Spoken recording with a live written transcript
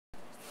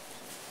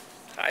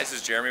Hi, this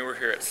is Jeremy. We're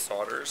here at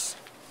Sauders.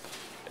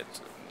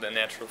 It's the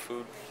natural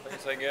food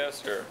place, I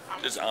guess, or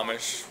just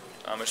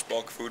Amish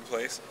bulk food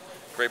place.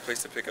 Great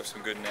place to pick up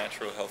some good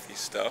natural healthy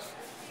stuff.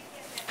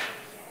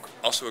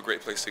 Also a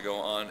great place to go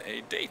on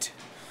a date.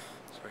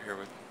 So we're here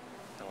with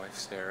my wife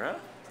Sarah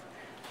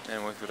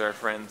and with our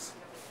friends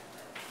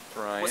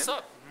Brian. What's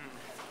up?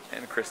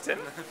 And Kristen.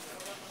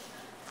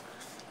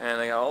 And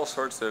they got all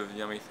sorts of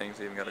yummy things.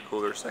 They even got a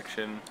cooler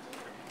section.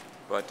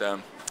 But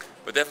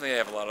definitely they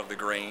have a lot of the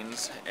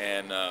grains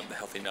and the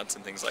healthy nuts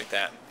and things like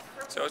that.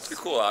 So it's a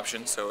cool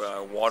option.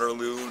 So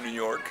Waterloo, New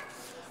York.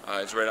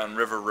 It's right on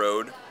River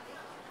Road.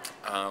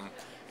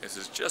 This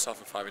is just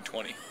off of 5 and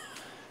 20.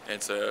 And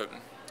it's a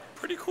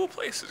pretty cool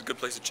place. It's a good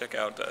place to check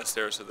out.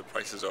 Sarah said the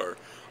prices are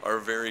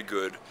very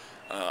good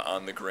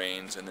on the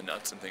grains and the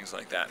nuts and things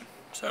like that.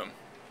 So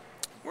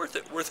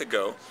worth a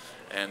go.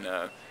 And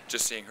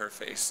just seeing her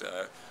face,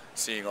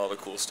 seeing all the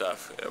cool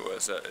stuff,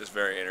 is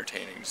very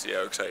entertaining to see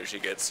how excited she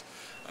gets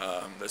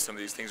that some of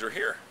these things are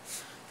here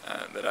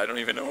that I don't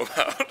even know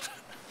about.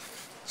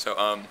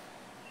 So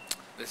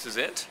this is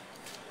it,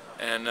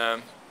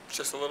 and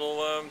just a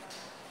little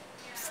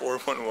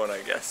 411,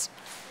 I guess.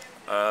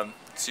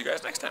 See you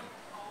guys next time.